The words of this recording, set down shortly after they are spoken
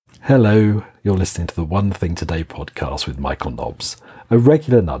Hello, you're listening to the One Thing Today podcast with Michael Nobbs, a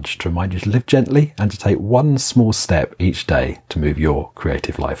regular nudge to remind you to live gently and to take one small step each day to move your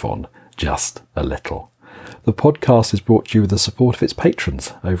creative life on, just a little. The podcast is brought to you with the support of its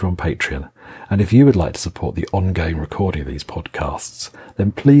patrons over on Patreon, and if you would like to support the ongoing recording of these podcasts,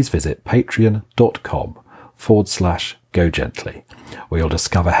 then please visit patreon.com/GoGently, where you'll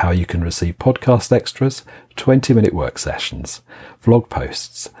discover how you can receive podcast extras, 20-minute work sessions, vlog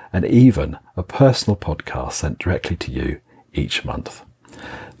posts, and even a personal podcast sent directly to you each month.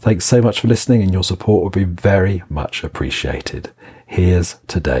 Thanks so much for listening, and your support will be very much appreciated. Here's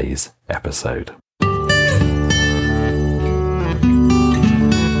today's episode.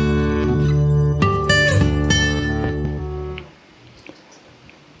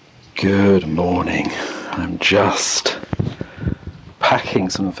 Good morning. I'm just packing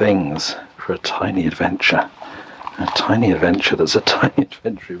some things for a tiny adventure. A tiny adventure that's a tiny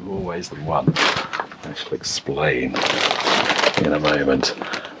adventure in more ways than one. I shall explain in a moment.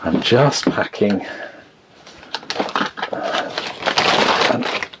 I'm just packing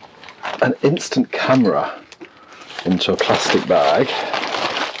an instant camera into a plastic bag.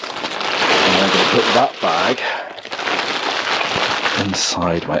 And I'm going to put that bag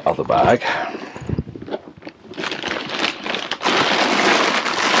inside my other bag.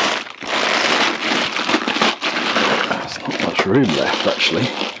 There's not much room left actually.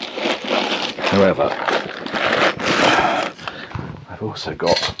 However, I've also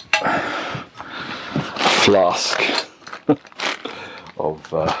got a flask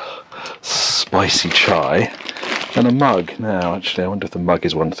of spicy chai and a mug. Now actually I wonder if the mug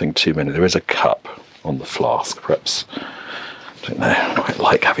is one thing too many. There is a cup on the flask, perhaps. I don't know, I quite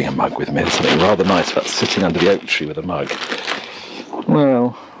like having a mug with me. There's something rather nice about sitting under the oak tree with a mug.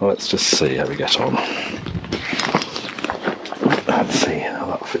 Well, let's just see how we get on. Let's see how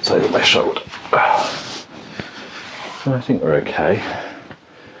that fits over my shoulder. I think we're okay.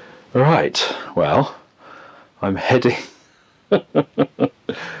 Right, well, I'm heading up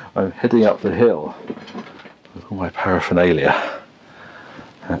the hill with all my paraphernalia.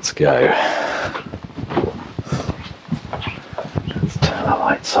 Let's go. Turn the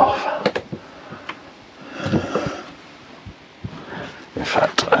lights off. In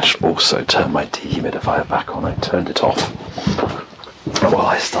fact, I should also turn my dehumidifier back on. I turned it off while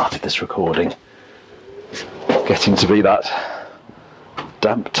I started this recording. Getting to be that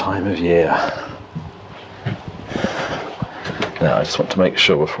damp time of year. Now, I just want to make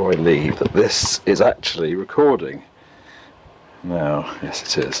sure before I leave that this is actually recording. Now, yes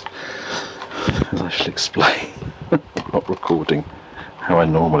it is. As I shall explain, I'm not recording how I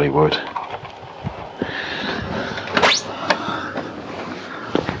normally would.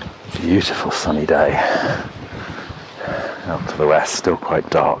 Beautiful sunny day. Out to the west, still quite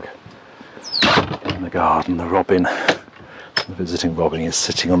dark. In the garden, the visiting robin is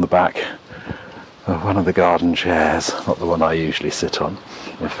sitting on the back of one of the garden chairs, not the one I usually sit on.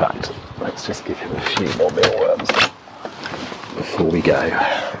 In fact, let's just give him a few more mealworms before we go.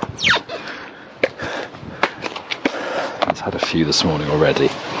 He's had a few this morning already,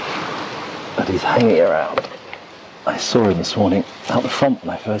 and he's hanging around. I saw him this morning out the front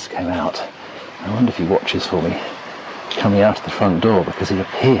when I first came out. I wonder if he watches for me coming out of the front door, because he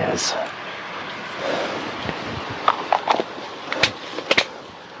appears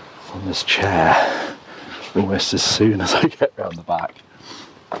on this chair almost as soon as I get round the back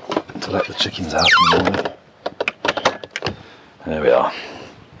to let the chickens out in the morning. There we are.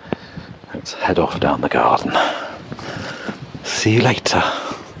 Let's head off down the garden. See you later.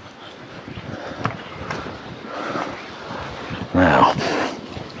 Now,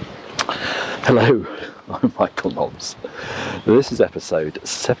 hello, I'm Michael Nobbs. This is episode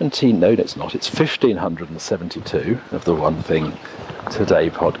 17, no it's not, it's 1572 of the One Thing Today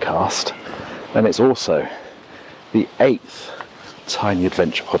podcast, and it's also the 8th Tiny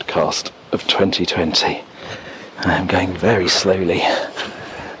Adventure podcast of 2020. And I'm going very slowly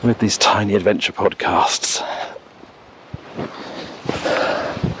with these Tiny Adventure podcasts.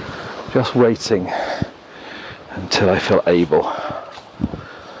 Just waiting until I feel able.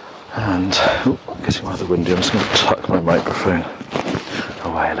 And getting rather windy, I'm just going to tuck my microphone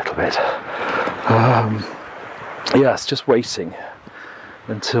away a little bit. Yes, just waiting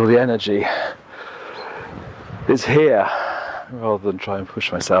until the energy is here, rather than try and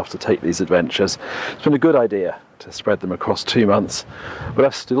push myself to take these adventures. It's been a good idea to spread them across 2 months, but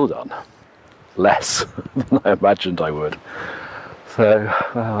I've still done less than I imagined I would. So,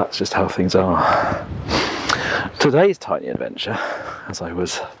 well, that's just how things are. Today's tiny adventure, as I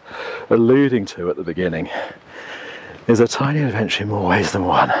was alluding to at the beginning, is a tiny adventure in more ways than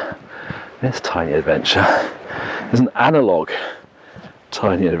one. This tiny adventure is an analogue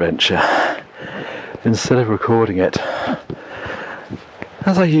tiny adventure. Instead of recording it,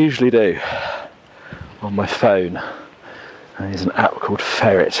 as I usually do, on my phone, I use an app called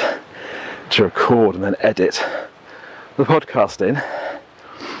Ferret to record and then edit the podcast in.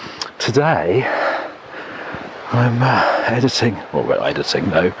 Today, I'm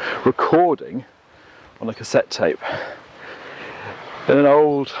recording on a cassette tape in an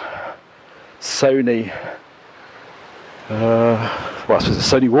old Sony, I suppose a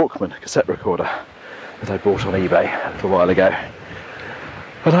Sony Walkman cassette recorder that I bought on eBay a little while ago.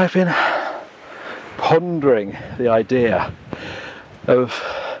 But I've been pondering the idea of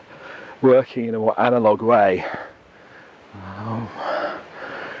working in a more analogue way.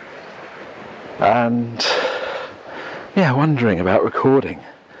 Wondering about recording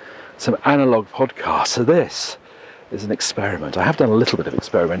some analogue podcasts. So this is an experiment. I have done a little bit of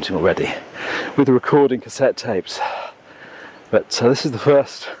experimenting already with recording cassette tapes, but this is the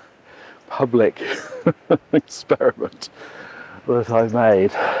first public experiment that I've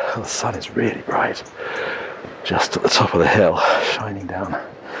made. The sun is really bright, just at the top of the hill, shining down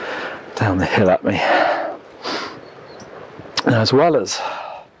the hill at me. Now, as well as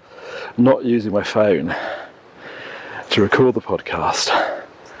not using my phone to record the podcast,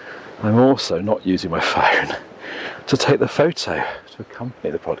 I'm also not using my phone to take the photo to accompany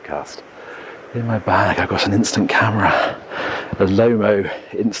the podcast. In my bag I've got an instant camera, a Lomo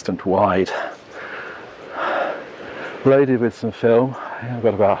instant wide, loaded with some film. I've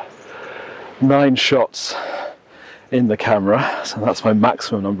got about 9 shots in the camera, so that's my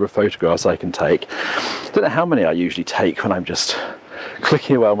maximum number of photographs I can take. I don't know how many I usually take when I'm just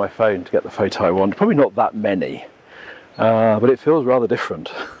clicking away on my phone to get the photo I want. Probably not that many, but it feels rather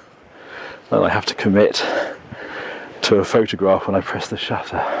different when I have to commit to a photograph when I press the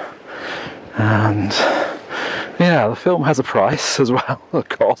shutter. And the film has a price as well, a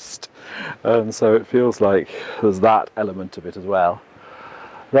cost, and so it feels like there's that element of it as well.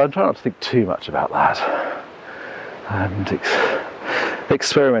 But I'm trying not to think too much about that and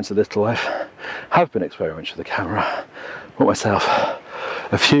experiment a little. I have been experimenting with the camera, bought myself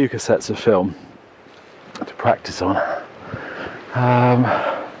a few cassettes of film to practice on.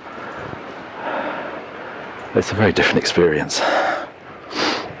 It's a very different experience.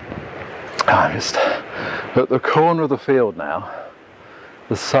 I'm just at the corner of the field now.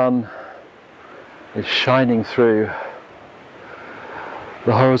 The sun is shining through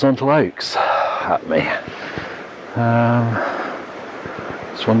the horizontal oaks at me.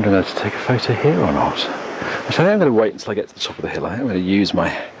 Just wondering whether to take a photo here or not. Actually, I think I'm going to wait until I get to the top of the hill. I think I'm going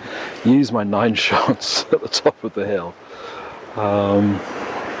to use my 9 shots at the top of the hill.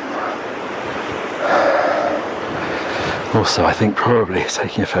 Also, I think probably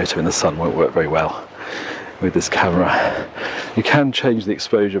taking a photo in the sun won't work very well with this camera. You can change the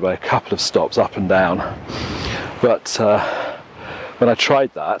exposure by a couple of stops up and down, but when I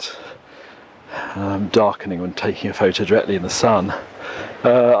tried that, darkening when taking a photo directly in the sun,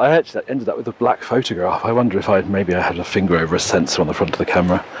 I actually ended up with a black photograph. I wonder if I had a finger over a sensor on the front of the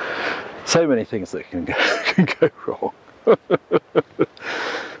camera. So many things that can go wrong.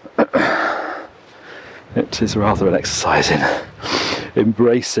 It is rather an exercise in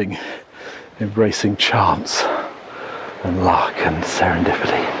embracing chance and luck and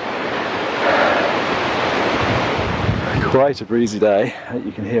serendipity. Quite a breezy day. I hope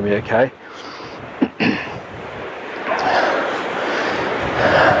you can hear me okay.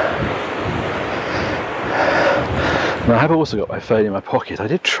 Now, I have also got my phone in my pocket. I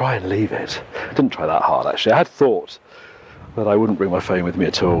did try and leave it. I didn't try that hard, actually. I had thought that I wouldn't bring my phone with me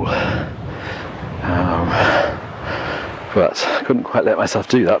at all. But I couldn't quite let myself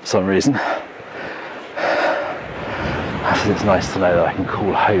do that for some reason. I think it's nice to know that I can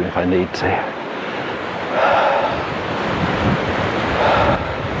call home if I need to.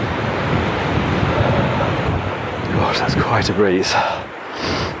 Gosh, that's quite a breeze.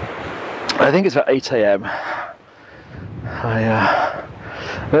 I think it's about 8 a.m. I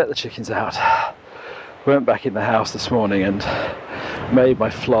let the chickens out, went back in the house this morning and made my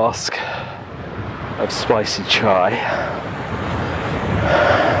flask of spicy chai.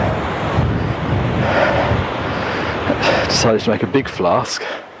 Decided to make a big flask.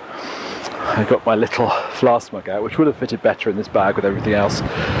 I got my little flask mug out, which would have fitted better in this bag with everything else,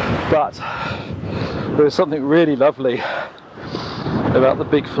 but there was something really lovely about the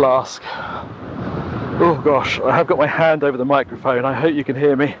big flask. Oh gosh, I have got my hand over the microphone. I hope you can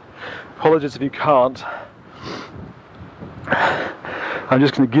hear me. Apologies if you can't. I'm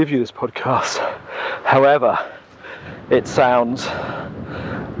just going to give you this podcast however it sounds.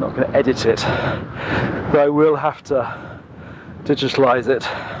 I'm not going to edit it, but I will have to digitalise it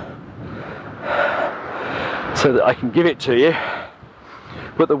so that I can give it to you,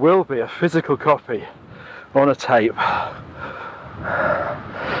 but there will be a physical copy on a tape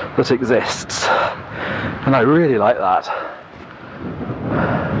that exists, and I really like that.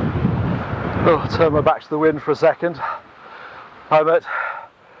 I'll turn my back to the wind for a second. I'm at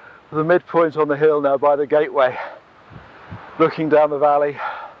the midpoint on the hill now by the gateway, looking down the valley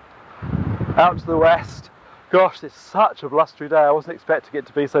out to the west. Gosh, it's such a blustery day. I wasn't expecting it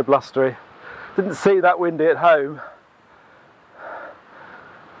to be so blustery. Didn't see that windy at home.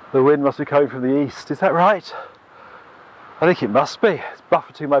 The wind must be coming from the east. Is that right? I think it must be. It's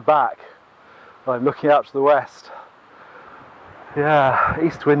buffeting my back. I'm looking out to the west. Yeah,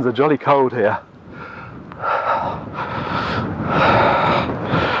 east winds are jolly cold here.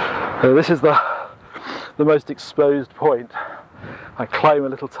 So this is the most exposed point. I climb a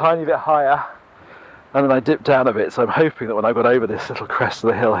little tiny bit higher and then I dip down a bit, so I'm hoping that when I've got over this little crest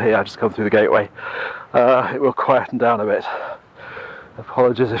of the hill here, I've just come through the gateway, it will quieten down a bit.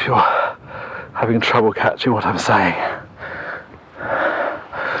 Apologies if you're having trouble catching what I'm saying.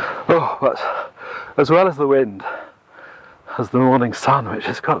 Oh, but as well as the wind, as the morning sun, which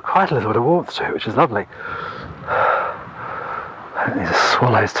has got quite a little bit of warmth to it, which is lovely. There's a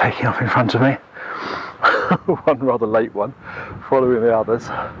swallows taking off in front of me. One rather late one, following the others.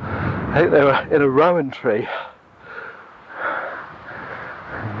 I think they were in a rowan tree,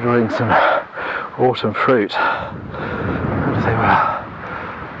 enjoying some autumn fruit. And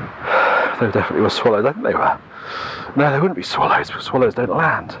they definitely were swallows. I think they were. No, they wouldn't be swallows, because swallows don't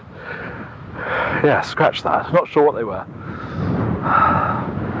land. Yeah, scratch that. Not sure what they were.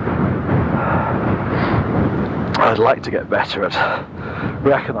 I'd like to get better at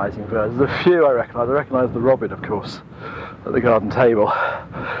recognising birds. There's a few I recognise. I recognise the robin, of course, at the garden table.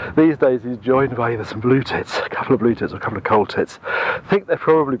 These days he's joined by either some blue tits, a couple of blue tits or a couple of coal tits. I think they're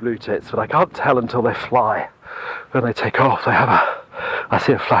probably blue tits, but I can't tell until they fly. When they take off, I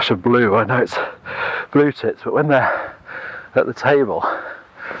see a flash of blue. I know it's blue tits, but when they're at the table, I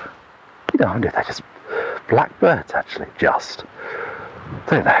wonder if they're just blackbirds, actually, just.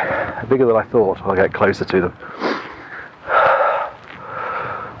 Don't know. They're bigger than I thought. I'll get closer to them.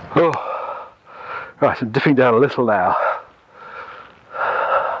 Oh, right, I'm dipping down a little now.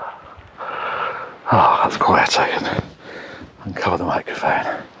 Oh, that's quiet. I can uncover the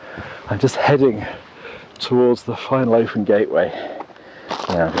microphone. I'm just heading towards the final open gateway.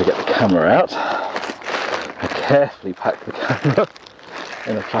 Now I'm going to get the camera out. I carefully pack the camera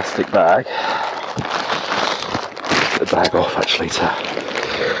in a plastic bag. Get the bag off actually to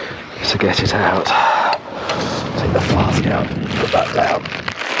get it out. Take the flask out, put that down.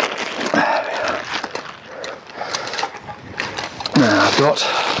 There we are. Now I've got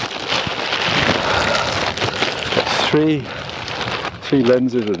three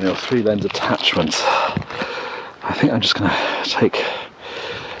lenses with me, or 3 lens attachments. I think I'm just going to take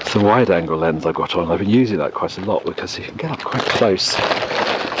the wide angle lens I've got on. I've been using that quite a lot because you can get up quite close.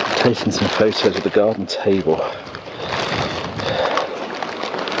 Taking some photos of the garden table.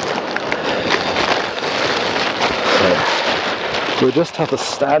 So we'll just have the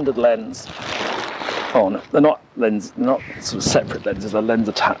standard lens on. They're not sort of separate lenses, they're lens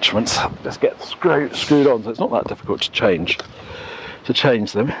attachments. Just get screwed on, so it's not that difficult to change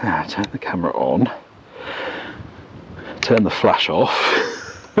them. Now turn the camera on. Turn the flash off.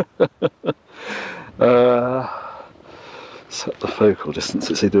 Set the focal distance.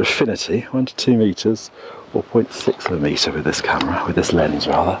 It's either affinity, 1 to 2 meters, or 0.6 of a meter with this camera, with this lens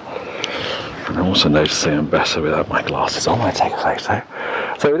rather. And I'm also noticing I'm better without my glasses on when I take a photo.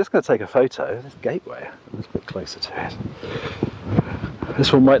 So we're just going to take a photo of this gateway, a little bit closer to it.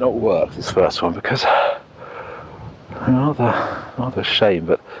 This one might not work, this first one, because rather shame,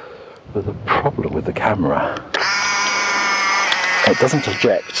 but there's a problem with the camera. It doesn't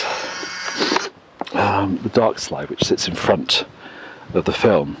eject the dark slide which sits in front of the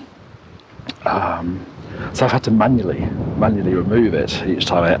film. So I've had to manually remove it each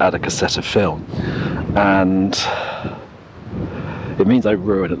time I add a cassette of film, and it means I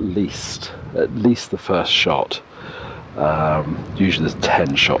ruin at least the first shot. Usually there's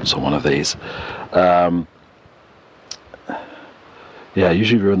 10 shots on one of these.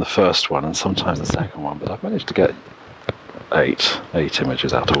 Usually ruin the first one and sometimes the second one, but I've managed to get 8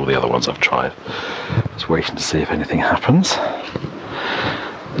 images out of all the other ones I've tried. Just waiting to see if anything happens.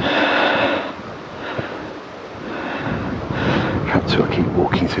 Perhaps we'll keep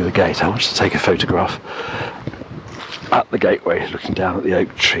walking through the gate. I wanted to take a photograph at the gateway, looking down at the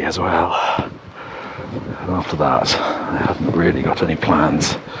oak tree as well. And after that, I haven't really got any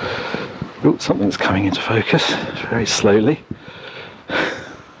plans. Oh, something's coming into focus very slowly.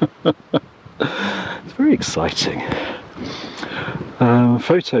 It's very exciting.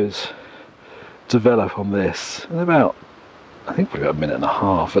 Photos develop on this in about, I think, probably about a minute and a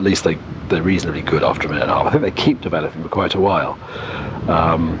half. At least they're reasonably good after a minute and a half. I think they keep developing for quite a while.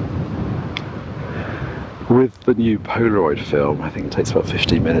 With the new Polaroid film, I think it takes about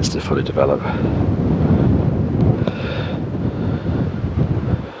 15 minutes to fully develop.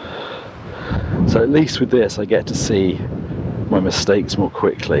 So at least with this I get to see my mistakes more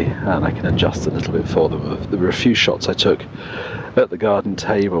quickly and I can adjust a little bit for them. There were a few shots I took at the garden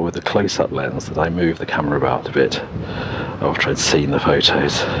table with the close-up lens that I moved the camera about a bit after I'd seen the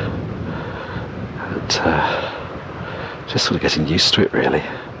photos. But just sort of getting used to it really.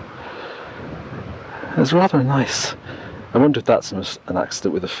 It's rather nice. I wonder if that's an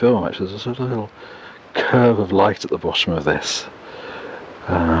accident with the film actually. There's a sort of little curve of light at the bottom of this.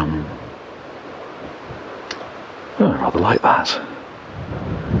 I rather like that.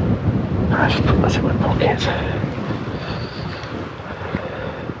 I should put that in my pocket.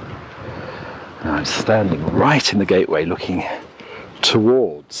 Now I'm standing right in the gateway looking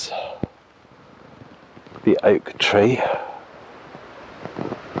towards the oak tree.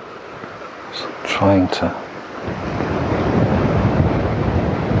 Just trying to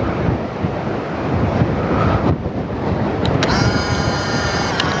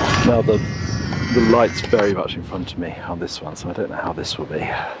now the light's very much in front of me on this one, so I don't know how this will be.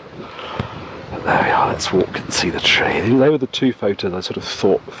 But there we are, let's walk and see the tree. They were the two photos I sort of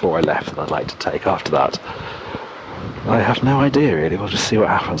thought before I left that I'd like to take. After that, I have no idea really, we'll just see what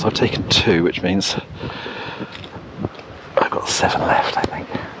happens. I've taken 2, which means I've got 7 left, I think.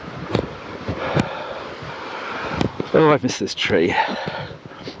 Oh, I've missed this tree. I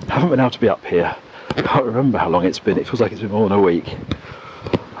haven't been able to be up here. I can't remember how long it's been. It feels like it's been more than a week.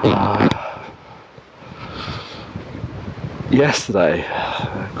 Yesterday,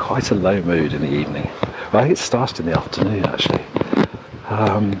 quite a low mood in the evening. Well, I think it started in the afternoon actually.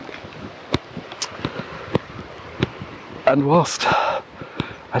 And whilst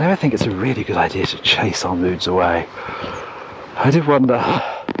I never think it's a really good idea to chase our moods away, I did wonder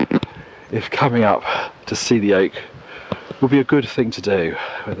if coming up to see the oak will be a good thing to do.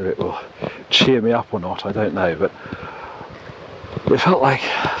 Whether it will cheer me up or not, I don't know, but it felt like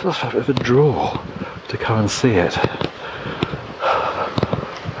a bit of a draw to come and see it.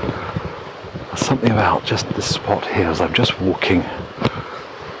 Something about just this spot here as I'm just walking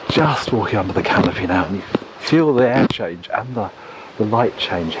under the canopy now, and you feel the air change and the light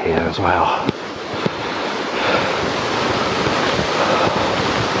change here as well.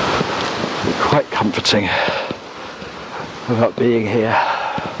 It's quite comforting about being here,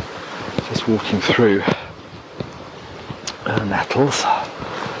 just walking through nettles,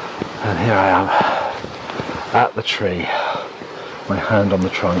 and here I am at the tree, my hand on the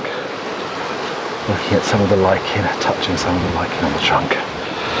trunk, looking at some of the lichen, touching some of the lichen on the trunk,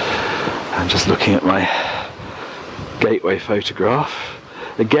 and just looking at my gateway photograph.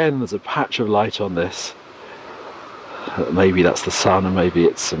 Again, there's a patch of light on this. Maybe that's the sun, and maybe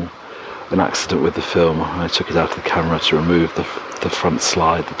it's an accident with the film. I took it out of the camera to remove the front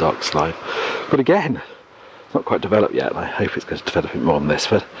slide, the dark slide. But again, it's not quite developed yet, and I hope it's going to develop it more than this,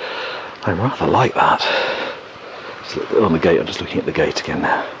 but I rather like that. Just on the gate, I'm just looking at the gate again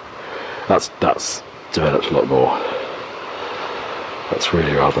now. That's developed a lot more. That's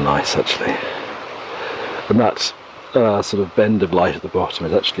really rather nice actually. And that sort of bend of light at the bottom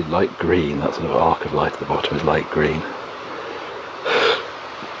is actually light green. That sort of arc of light at the bottom is light green.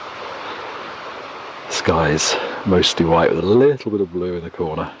 The sky's mostly white with a little bit of blue in the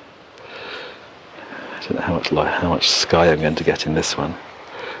corner. I don't know how much sky I'm going to get in this one.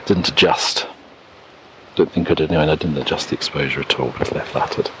 Didn't adjust. Don't think I did. I didn't adjust the exposure at all, but left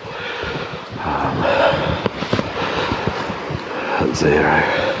that at 0.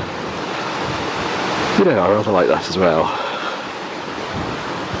 You know, I rather like that as well.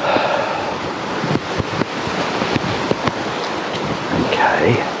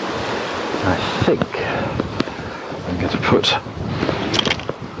 Okay, I think I'm going to put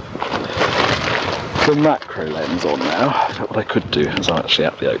the macro lens on now. What I could do is I'm actually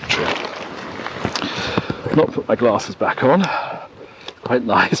at the oak tree. Not put my glasses back on. Quite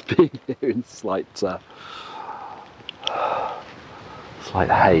nice being here in slight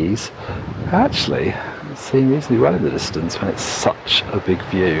haze. Actually, it's seeing reasonably well in the distance when it's such a big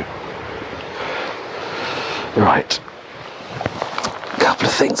view. Right, a couple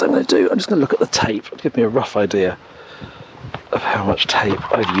of things I'm going to do. I'm just going to look at the tape to give me a rough idea of how much tape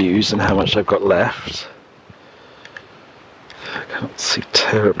I've used and how much I've got left. can't see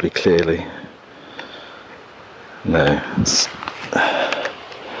terribly clearly. No,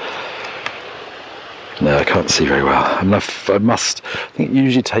 I can't see very well. I think it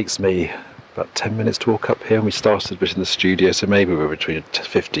usually takes me about 10 minutes to walk up here, and we started a bit in the studio, so maybe we're between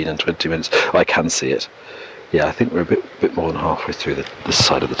 15 and 20 minutes. I can see it. Yeah, I think we're a bit more than halfway through this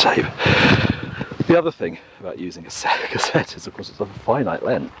side of the tape. The other thing about using a cassette is, of course, it's of a finite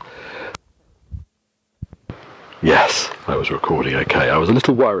length. Yes, I was recording okay. I was a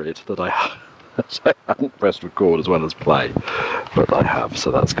little worried that I hadn't pressed record as well as play, but I have,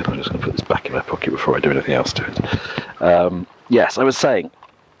 so that's good. I'm just going to put this back in my pocket before I do anything else to it. Yes, I was saying,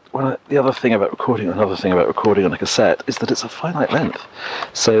 another thing about recording on a cassette is that it's a finite length,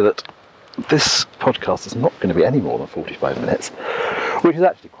 so that this podcast is not going to be any more than 45 minutes, which is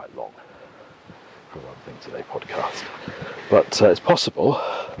actually quite long for a One Thing Today podcast. But it's possible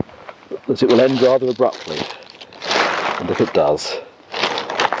that it will end rather abruptly, and if it does,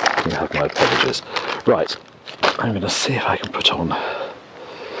 you have my apologies. Right, I'm going to see if I can put on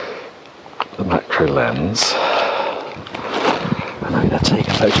the macro lens, and I'm going to take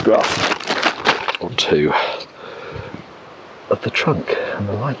a photograph or two of the trunk and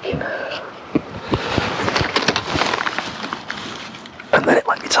the lichen. And then it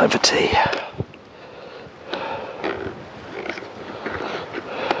might be time for tea.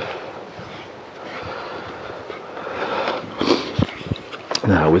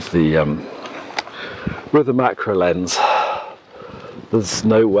 Now with the macro lens, there's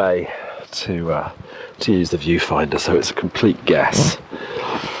no way to use the viewfinder, so it's a complete guess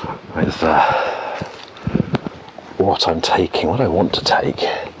with what I want to take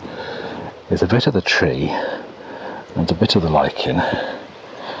is a bit of the tree and a bit of the lichen,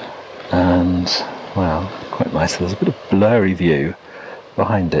 and well, quite nice. There's a bit of blurry view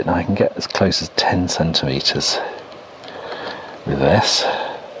behind it. Now I can get as close as 10 centimetres with this,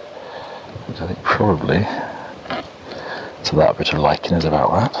 which I think probably to that bit of lichen is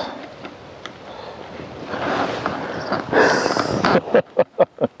about that.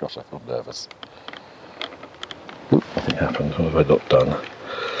 Gosh, I feel nervous. Oop, nothing happened. What have I not done?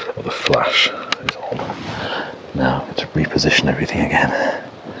 Oh, the flash is on. Now, to reposition everything again.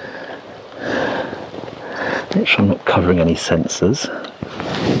 Make sure I'm not covering any sensors.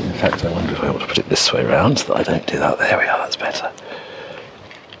 In fact, I wonder if I want to put it this way round so that I don't do that. There we are, that's better.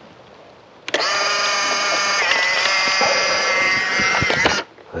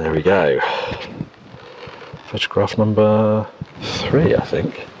 There we go. Photograph number 3, I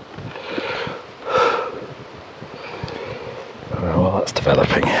think. Well, that's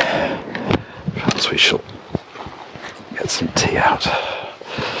developing. Perhaps we shall get some tea out.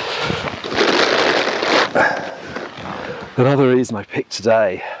 Another reason I picked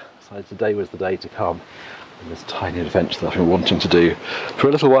today, so today was the day to come, and this tiny adventure that I've been wanting to do for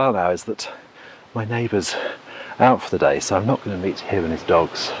a little while now, is that my neighbour's out for the day, so I'm not going to meet him and his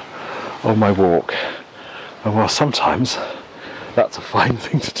dogs on my walk. And while sometimes that's a fine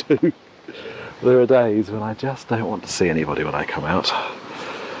thing to do, there are days when I just don't want to see anybody when I come out.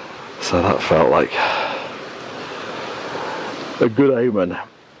 So that felt like a good omen.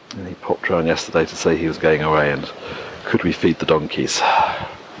 And he popped round yesterday to say he was going away and could we feed the donkeys. I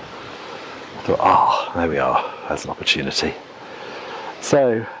thought, there we are, there's an opportunity.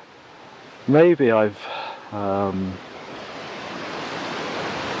 So maybe I've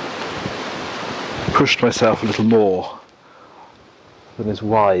pushed myself a little more than is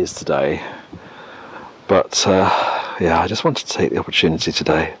wise today, but I just wanted to take the opportunity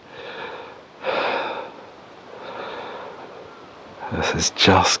today. This is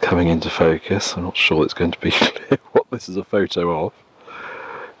just coming into focus. I'm not sure it's going to be clear what this is a photo of.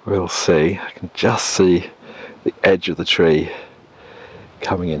 We'll see. I can just see the edge of the tree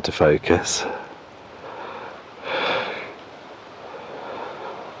coming into focus.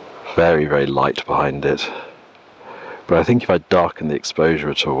 Very, very light behind it. But I think if I'd darkened the exposure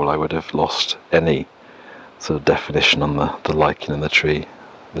at all, I would have lost any sort of definition on the lichen in the tree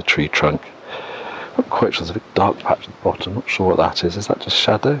trunk. I'm not quite sure, there's a big dark patch at the bottom. I'm not sure what that is. Is that just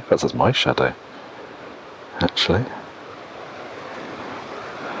shadow? That's my shadow, actually.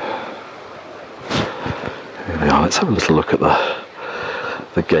 Here we are. Let's have a little look at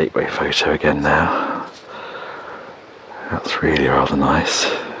the gateway photo again now. That's really rather nice.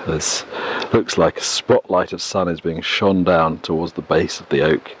 This looks like a spotlight of sun is being shone down towards the base of the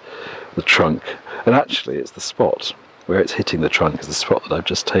oak, the trunk. And actually it's the spot where it's hitting the trunk is the spot that I've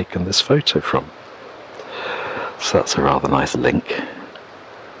just taken this photo from. So that's a rather nice link.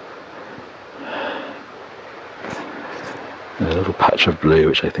 And a little patch of blue,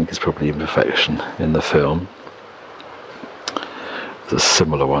 which I think is probably imperfection in the film. There's a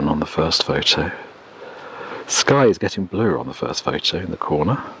similar one on the first photo. Sky is getting bluer on the first photo in the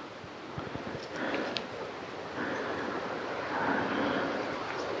corner.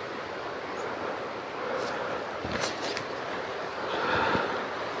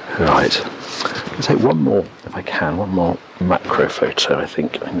 Right, I'll take one more, if I can, one more macro photo, I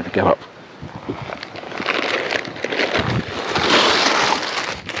think. I'm going to go up.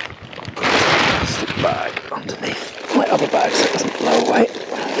 Stick the bag underneath my other bag so it doesn't blow away.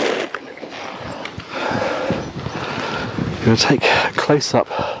 I'm going to take a close-up,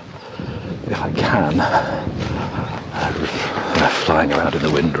 if I can. Flying around in the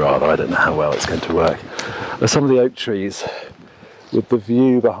wind rather, I don't know how well it's going to work. There's some of the oak trees with the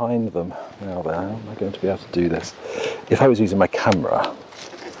view behind them. Now then, how am I going to be able to do this? If I was using my camera,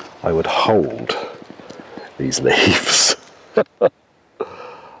 I would hold these leaves.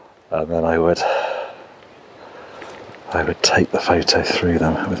 And then I would take the photo through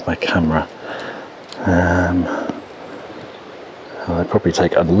them with my camera. And I'd probably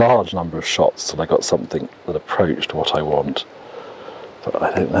take a large number of shots till I got something that approached what I want. But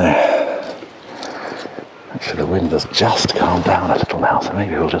I don't know. Actually, the wind has just calmed down a little now, so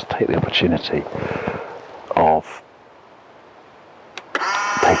maybe we'll just take the opportunity of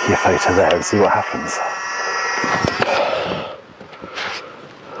taking a photo there and see what happens.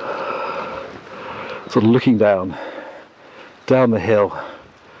 Sort of looking down the hill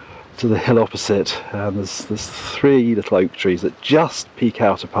to the hill opposite, and there's three little oak trees that just peek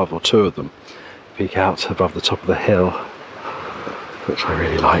out above, or two of them peek out above the top of the hill, which I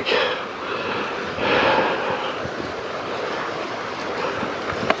really like.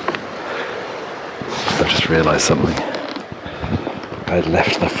 I've just realised something. I had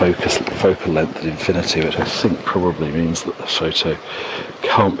left the focal length at infinity, which I think probably means that the photo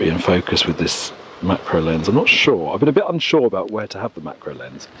can't be in focus with this macro lens. I'm not sure. I've been a bit unsure about where to have the macro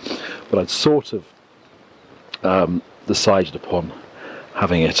lens, but I'd sort of decided upon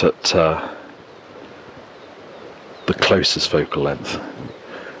having it at the closest focal length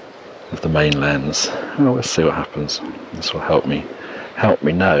of the main lens. Well, let's see what happens. This will help me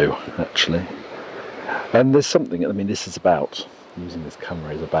know, actually. And there's something, I mean, this is about, using this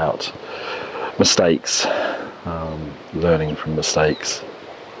camera is about mistakes, learning from mistakes.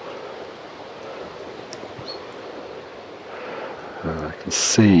 I can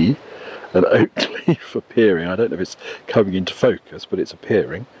see an oak leaf appearing. I don't know if it's coming into focus, but it's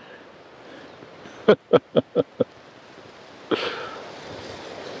appearing.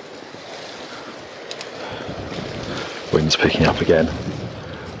 Wind's picking up again.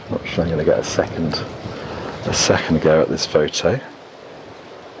 Not sure I'm going to get a second go at this photo.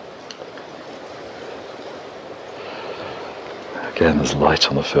 Again, there's light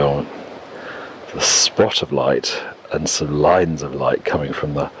on the film. The spot of light and some lines of light coming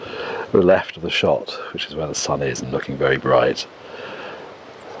from the left of the shot, which is where the sun is and looking very bright.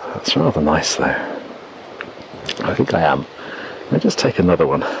 That's rather nice though. I think I am. Let me just take another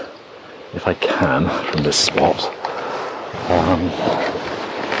one, if I can, from this spot.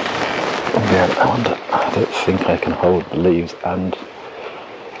 Yeah, I don't think I can hold the leaves, and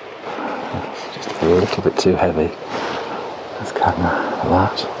it's just a little bit too heavy, this camera, for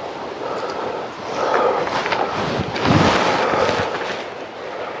that.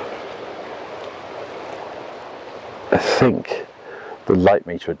 I think the light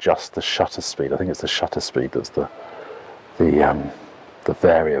meter adjusts the shutter speed. I think it's the shutter speed that's the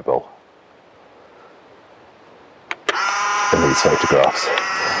variable in these photographs.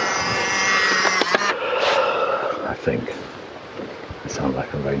 I think. I sound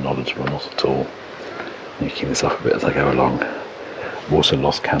like I'm very knowledgeable, not at all. Making this up a bit as I go along. I've also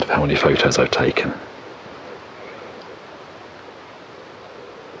lost count of how many photos I've taken.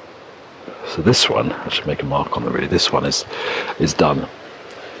 So this one, I should make a mark on them really, this one is done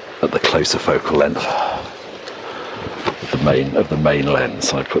at the closer focal length of the main lens.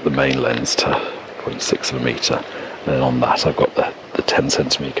 So I put the main lens to 0.6 of a metre, and then on that I've got the 10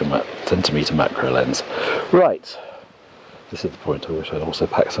 centimetre macro lens. Right, this is the point at which I'd also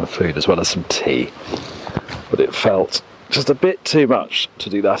pack some food as well as some tea, but it felt just a bit too much to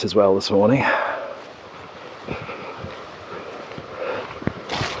do that as well this morning.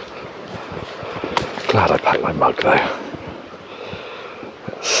 Glad I packed my mug though.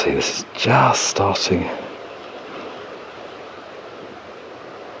 Let's see, this is just starting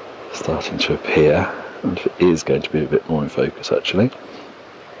to appear, and it is going to be a bit more in focus actually.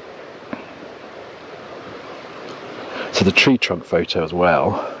 So the tree trunk photo as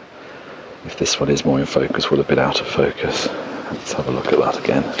well, if this one is more in focus, will have been out of focus. Let's have a look at that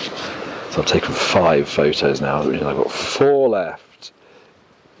again. So I've taken 5 photos now, which means I've got 4 left.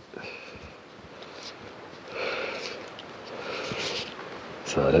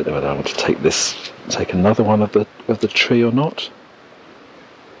 So I don't know whether I want to take another one of the tree or not.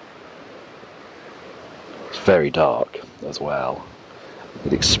 It's very dark as well.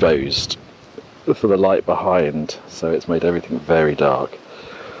 It's exposed for the light behind, so it's made everything very dark.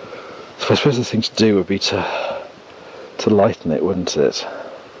 So I suppose the thing to do would be to lighten it, wouldn't it?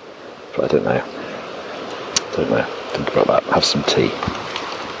 But I don't know. Think about that. Have some tea.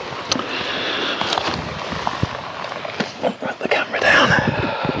 Put the camera down.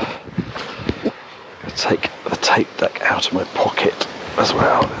 Take the tape deck out of my pocket as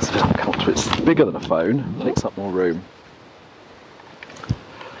well. It's a bit uncomfortable. It's bigger than a phone. Takes up more room.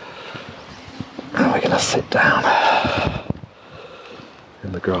 And we're going to sit down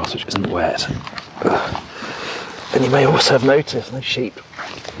in the grass, which isn't wet. And you may also have noticed no sheep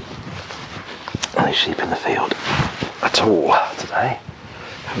in the field at all today.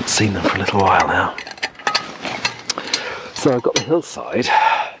 Haven't seen them for a little while now. So I've got the hillside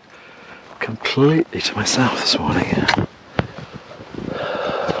completely to myself this morning.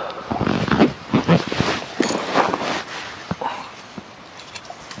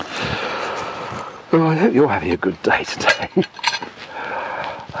 Oh, I hope you're having a good day today.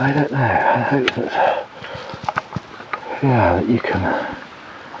 I don't know. I hope that you can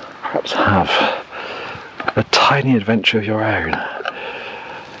perhaps have a tiny adventure of your own.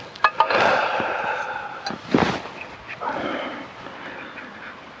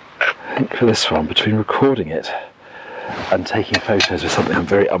 I think for this one, between recording it and taking photos of something I'm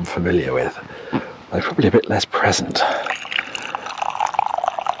very unfamiliar with, I'm probably a bit less present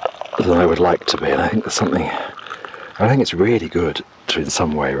than I would like to be, and I think it's really good to in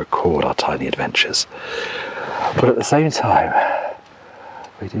some way record our tiny adventures, but at the same time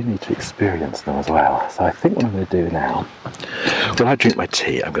we do need to experience them as well. So I think what I'm going to do now, when I drink my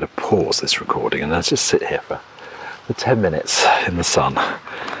tea, I'm going to pause this recording and let's just sit here for 10 minutes in the sun,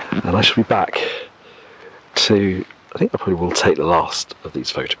 and I shall be back to, I think I probably will take the last of these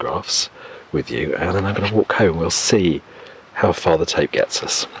photographs with you, and then I'm going to walk home. We'll see how far the tape gets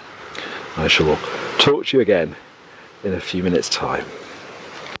us. I shall talk to you again in a few minutes' time.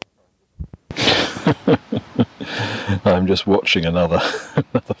 I'm just watching another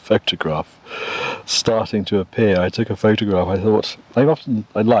photograph starting to appear. I took a photograph. I thought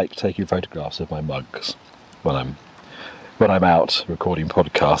I like taking photographs of my mugs when I'm out recording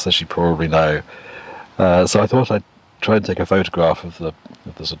podcasts, as you probably know. So I thought I'd try and take a photograph of the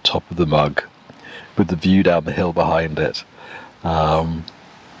sort of top of the mug with the view down the hill behind it.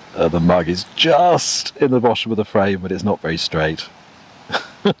 The mug is just in the bottom of the frame, but it's not very straight.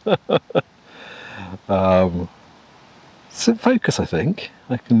 It's in focus, I think.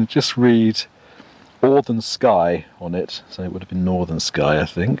 I can just read Northern Sky on it, so it would have been Northern Sky, I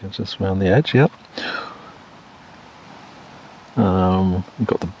think, just around the edge, yep. We've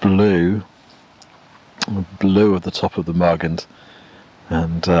got the blue of the top of the mug, and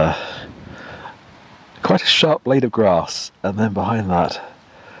quite a sharp blade of grass, and then behind that,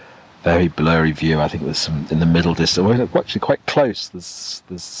 very blurry view. I think there's some in the middle distance. Well, actually quite close. There's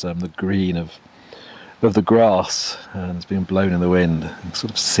the green of the grass, and it's being blown in the wind. You can sort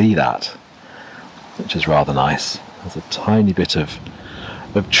of see that, which is rather nice. There's a tiny bit of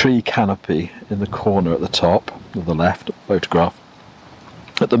tree canopy in the corner at the top of the left photograph.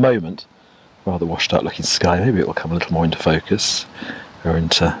 At the moment, rather washed out looking sky. Maybe it will come a little more into focus or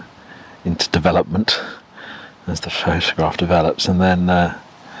into development as the photograph develops, and then the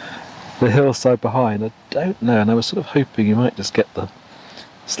hillside behind, I don't know, and I was sort of hoping you might just get the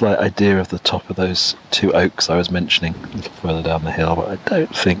slight idea of the top of those two oaks I was mentioning a little further down the hill, but I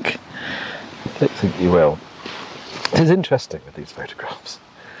don't think you will. It is interesting with these photographs.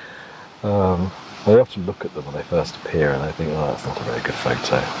 I often look at them when they first appear and I think, oh, that's not a very good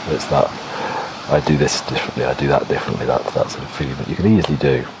photo. It's that I do this differently, I do that differently, that sort of feeling that you can easily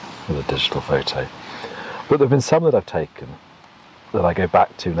do with a digital photo. But there have been some that I've taken that I go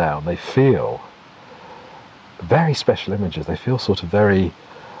back to now, and they feel very special images. They feel sort of very,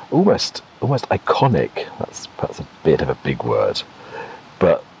 almost iconic. That's perhaps a bit of a big word,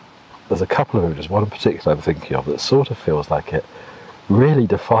 but there's a couple of images, one in particular I'm thinking of, that sort of feels like it really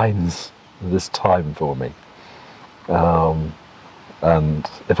defines this time for me. And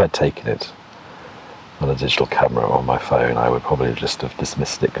if I'd taken it on a digital camera or on my phone, I would probably just have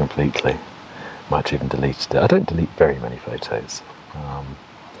dismissed it completely. Might have even deleted it. I don't delete very many photos.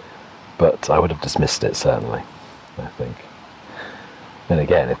 But I would have dismissed it, certainly, I think. And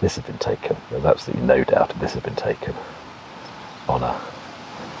again, if this had been taken, there's absolutely no doubt if this had been taken on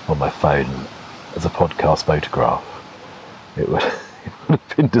my phone as a podcast photograph, it would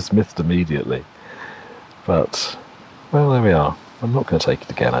have been dismissed immediately. But, well, there we are. I'm not going to take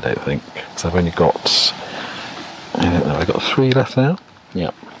it again, I don't think, because I've only got, I don't know, I've got 3 left now.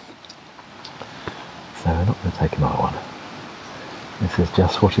 Yeah. So I'm not going to take another one. This is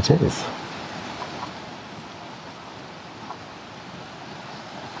just what it is.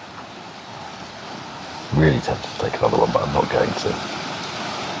 Really tempted to take another one, but I'm not going to.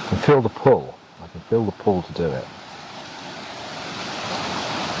 I can feel the pull. I can feel the pull to do it.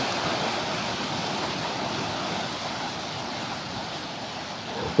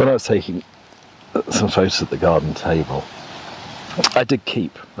 When I was taking some photos at the garden table, I did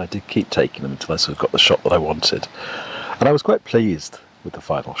keep taking them until I sort of got the shot that I wanted, and I was quite pleased with the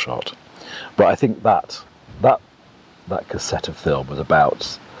final shot. But I think that cassette of film was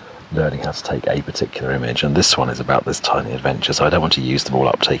about learning how to take a particular image, and this one is about this tiny adventure, so I don't want to use them all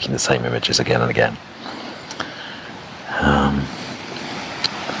up taking the same images again and again.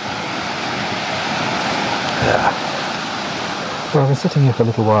 Yeah. Well, I've been sitting here for a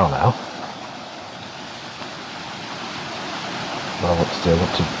little while now. What I want to do, I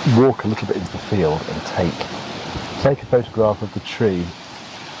want to walk a little bit into the field and take a photograph of the tree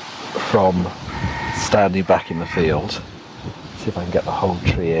from standing back in the field. See if I can get the whole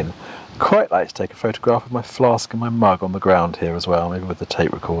tree in. Quite like to take a photograph of my flask and my mug on the ground here as well, maybe with the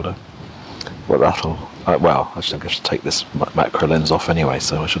tape recorder. Well, actually I think I should take this macro lens off anyway,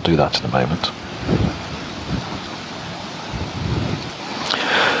 so I shall do that in a moment.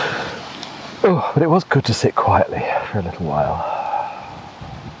 Oh, but it was good to sit quietly for a little while.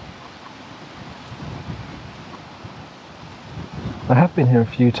 I have been here a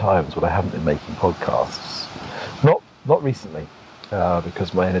few times when I haven't been making podcasts. Not recently,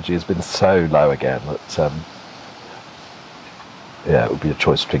 because my energy has been so low again that it would be a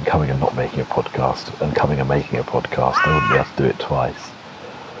choice between coming and not making a podcast and coming and making a podcast. I wouldn't be able to do it twice.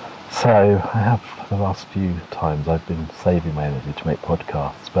 So I have, for the last few times, I've been saving my energy to make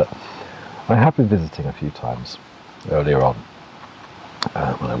podcasts, but I have been visiting a few times earlier on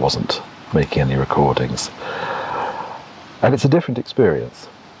when I wasn't making any recordings. And it's a different experience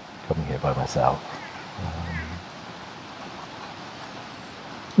coming here by myself.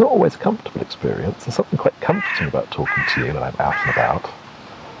 Not always a comfortable experience. There's something quite comforting about talking to you when I'm out and about.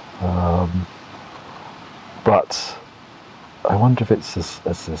 But I wonder if it's a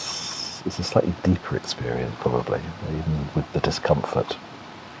slightly deeper experience, probably, even with the discomfort.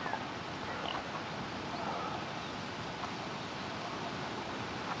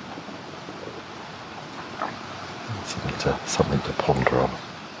 Something to ponder on.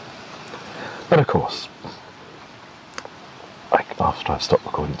 And of course, after I've stopped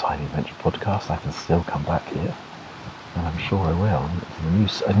recording Tiny Adventure Podcast, I can still come back here, and I'm sure I will.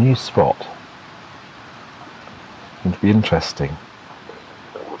 It's a new spot. It'll be interesting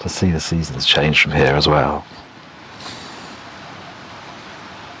to see the seasons change from here as well.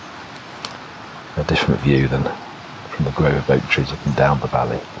 A different view than from the grove of oak trees looking down the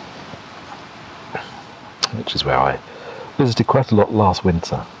valley, which is where I visited quite a lot last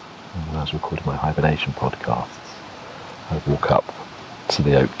winter when I was recording my hibernation podcasts. I'd walk up to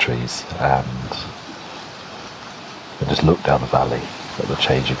the oak trees and just look down the valley at the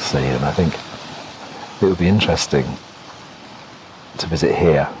changing scene, and I think it would be interesting to visit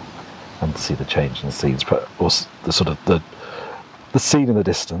here and see the changing scenes, but also the sort of the scene in the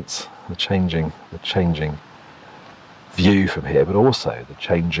distance, the changing view from here, but also the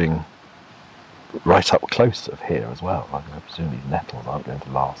changing right up close of here as well. I presume these nettles aren't going to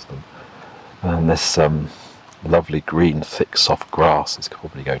last, and this lovely green, thick, soft grass is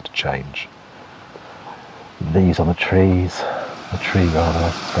probably going to change. The leaves on the trees, the tree rather, I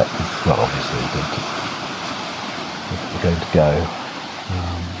suspect is, well, obviously going to go.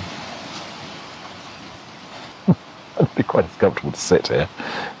 It'd be quite uncomfortable to sit here.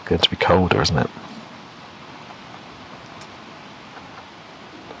 It's going to be colder, isn't it?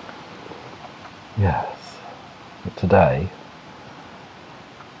 Yes, but today,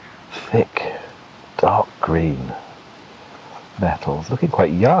 thick, dark green nettles, looking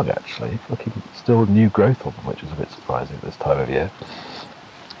quite young actually, looking still new growth on them, which is a bit surprising at this time of year.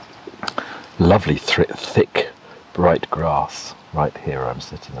 Lovely thick, bright grass right here where I'm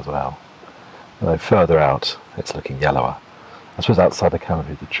sitting as well. And then further out, it's looking yellower. I suppose outside the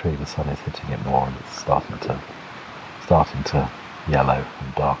canopy of the tree, the sun is hitting it more, and it's starting to yellow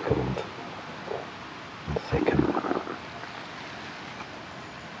and darken and thicken.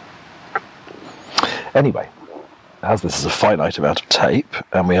 Anyway, as this is a finite amount of tape,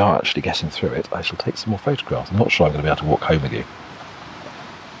 and we are actually getting through it, I shall take some more photographs. I'm not sure I'm going to be able to walk home with you.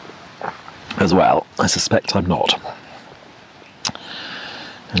 As well, I suspect I'm not.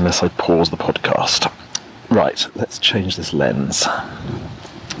 Unless I pause the podcast. Right, let's change this lens.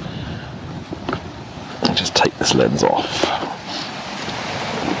 I'll just take this lens off.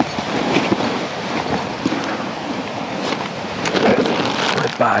 My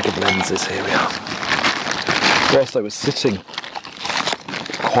bag of lenses, here we are. Whilst I was sitting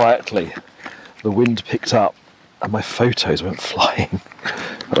quietly, the wind picked up and my photos went flying.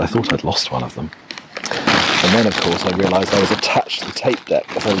 But I thought I'd lost one of them. And then, of course, I realised I was attached to the tape deck.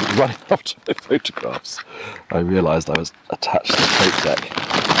 As I was running after my photographs, I realised I was attached to the tape deck.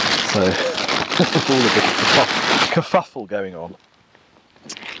 So, all a bit of kerfuffle going on.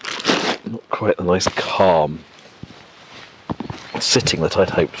 Not quite the nice calm sitting that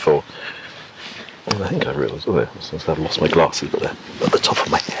I'd hoped for. And I think I realised, since I've lost my glasses, but they're at the top of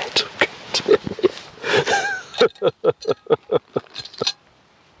my head.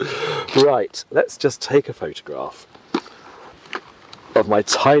 Right, let's just take a photograph of my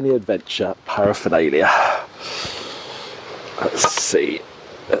tiny adventure paraphernalia. Let's see.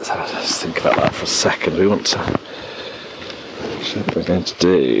 Let's think about that for a second. We're going to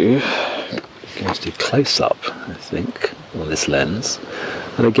do close up, I think, on this lens.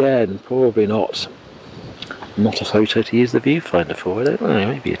 And again, probably not a photo to use the viewfinder for. I don't know,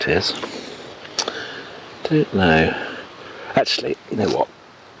 maybe it is. Don't know. Actually, you know what?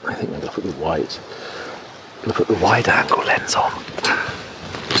 I think I'm going to put the wide angle lens on.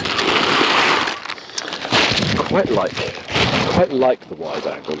 Quite like the wide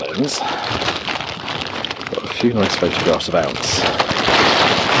angle lens. Got a few nice photographs of ants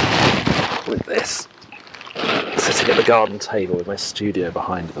with this, sitting at the garden table with my studio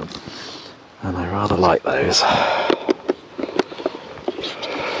behind them, and I rather like those.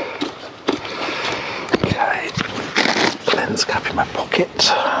 Okay, lens cap in my pocket.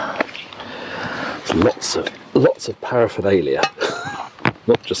 There's lots of paraphernalia,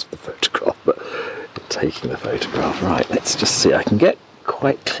 not just the photograph, but taking the photograph. Right, let's just see. I can get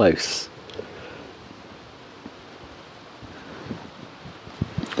quite close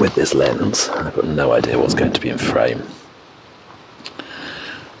with this lens. I've got no idea what's going to be in frame.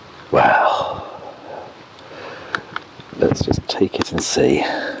 Well, let's just take it and see.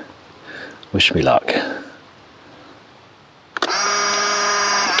 Wish me luck.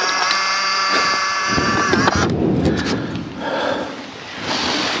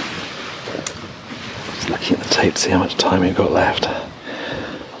 Just looking at the tape to see how much time we've got left.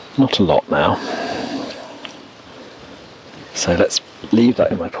 Not a lot now. So let's leave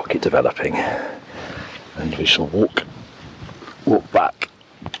that in my pocket developing, and we shall walk back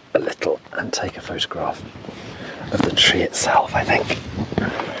a little and take a photograph of the tree itself, I think.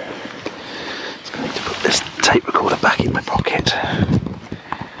 Just going to put this tape recorder back in my pocket.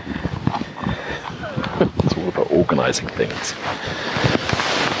 It's all about organising things.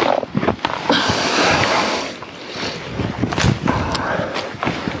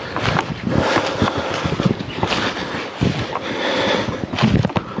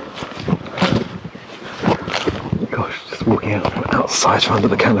 Walking outside from under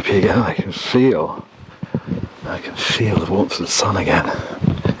the canopy again, I can feel the warmth of the sun again.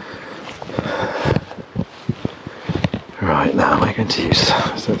 Right, now I'm going to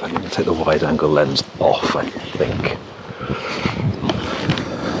take the wide angle lens off, I think.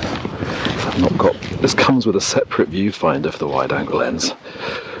 This comes with a separate viewfinder for the wide angle lens,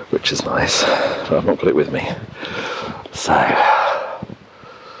 which is nice, but I've not got it with me. So,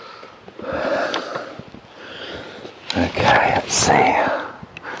 okay, let's see.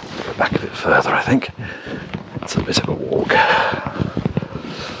 Go back a bit further, I think. It's a bit of a walk.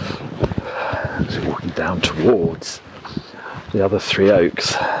 So walking down towards the other three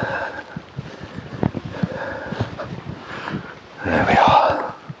oaks. There we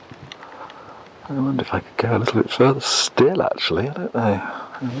are. I wonder if I could go a little bit further still, actually. I don't know.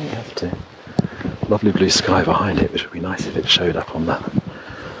 I may have to. Lovely blue sky behind it, which would be nice if it showed up on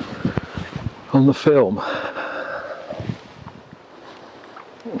the film.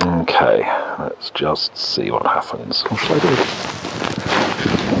 Okay, let's just see what happens. What should I do?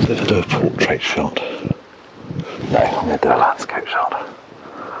 I'll do a portrait shot. No, I'm going to do a landscape shot.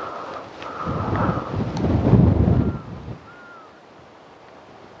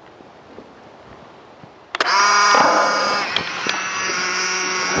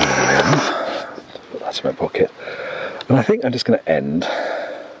 There we are. Put that in my pocket. And I think I'm just going to end.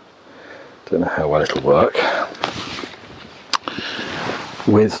 Don't know how well it'll work.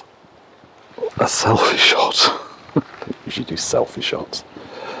 With a selfie shot. I don't usually do selfie shots.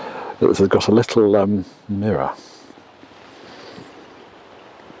 It's got a little mirror.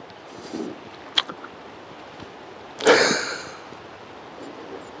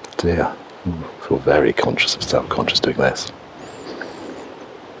 Dear. I feel very conscious of self-conscious doing this.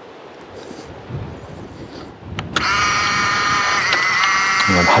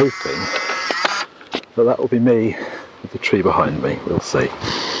 And I'm hoping that will be me with the tree behind me. We'll see.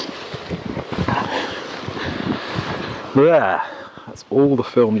 There, that's all the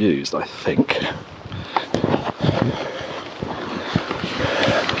film used, I think.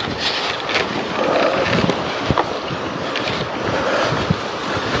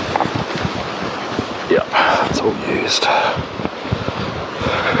 Yep, that's all used.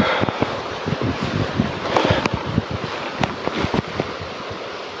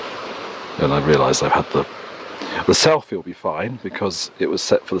 And I realised I've had the selfie will be fine because it was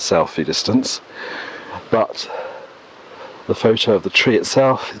set for the selfie distance, but the photo of the tree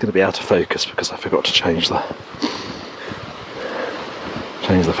itself is going to be out of focus because I forgot to change the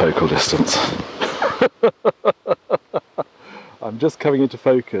focal distance. I'm just coming into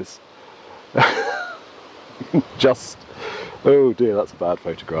focus. Oh dear, that's a bad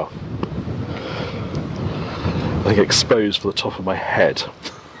photograph. I think exposed for the top of my head.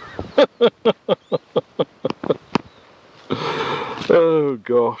 Oh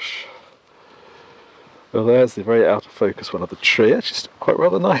gosh. Well, there's the very out of focus one of the tree. Actually, it's quite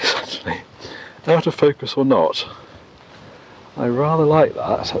rather nice actually. Out of focus or not, I rather like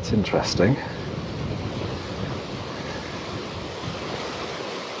that. That's interesting.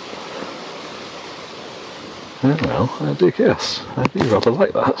 Oh, well, I do guess. I do rather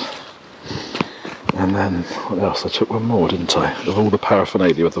like that. And then, what else? I took one more, didn't I? Of all the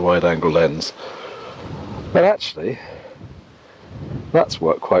paraphernalia with the wide-angle lens. But actually, that's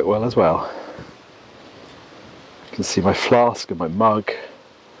worked quite well as well. You can see my flask and my mug,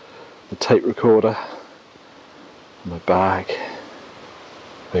 the tape recorder, my bag,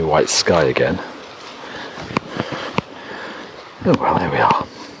 my white sky again. Oh well, there we are.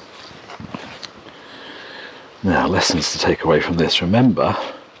 Now, lessons to take away from this. Remember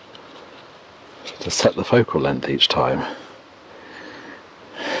to set the focal length each time.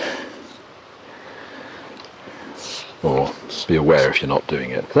 Or be aware if you're not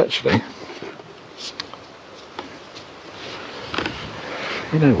doing it. Because actually,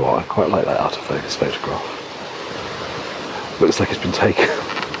 you know what, I quite like that out of focus photograph. Looks like it's been taken.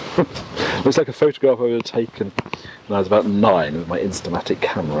 Looks like a photograph I would have taken when I was about 9 with my Instamatic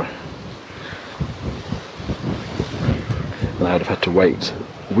camera. And I'd have had to wait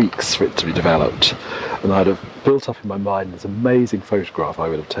weeks for it to be developed. And I'd have built up in my mind this amazing photograph I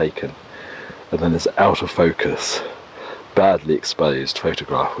would have taken. And then this out of focus, badly exposed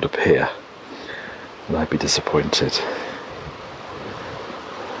photograph would appear. And I'd be disappointed.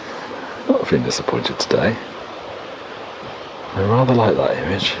 Not feeling disappointed today. I rather like that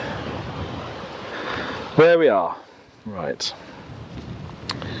image. There we are. Right.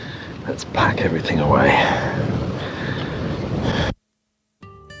 Let's pack everything away.